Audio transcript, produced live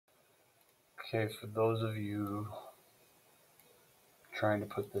Okay, for those of you trying to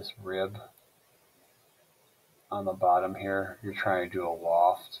put this rib on the bottom here, you're trying to do a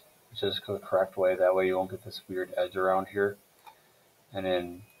loft, just the correct way. That way you won't get this weird edge around here. And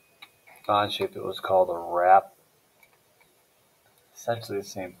in Onshape, it was called a wrap. Essentially the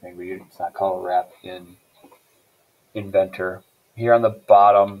same thing, but it's not called a wrap in Inventor. Here on the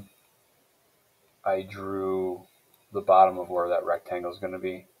bottom, I drew the bottom of where that rectangle is going to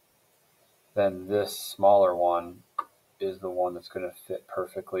be. Then this smaller one is the one that's going to fit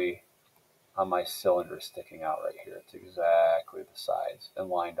perfectly on my cylinder sticking out right here. It's exactly the size and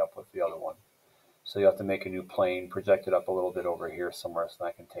lined up with the other one. So you have to make a new plane, project it up a little bit over here somewhere so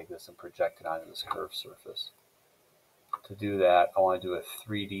I can take this and project it onto this curved surface. To do that, I want to do a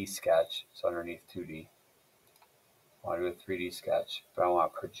 3D sketch. So underneath 2D, I want to do a 3D sketch, but I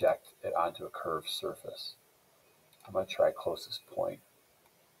want to project it onto a curved surface. I'm going to try closest point.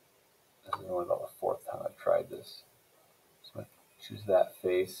 This is only about the fourth time I've tried this. So I'm going to choose that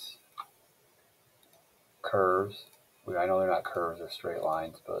face. Curves. I know they're not curves, they're straight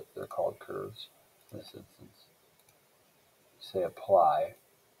lines, but they're called curves in this instance. Say apply,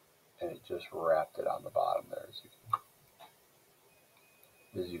 and it just wrapped it on the bottom there, as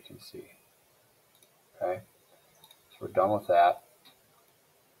you can see. Okay, so we're done with that.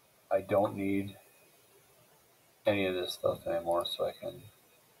 I don't need any of this stuff anymore, so I can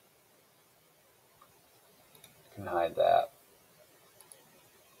hide that.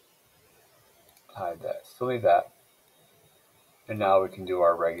 Hide that. Still need that. And now we can do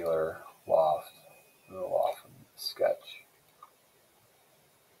our regular loft. The loft sketch.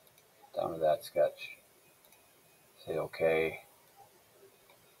 Down to that sketch. Say OK.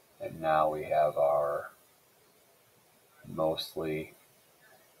 And now we have our mostly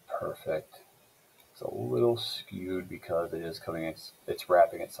perfect. It's a little skewed because it is it's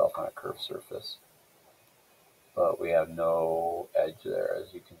wrapping itself on a curved surface. But we have no edge there,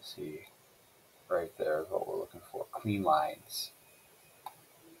 as you can see. Right there is what we're looking for. Clean lines.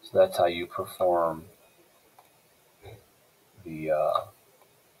 So that's how you perform the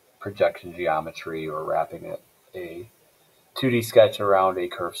projection geometry or wrapping a 2D sketch around a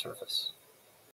curved surface.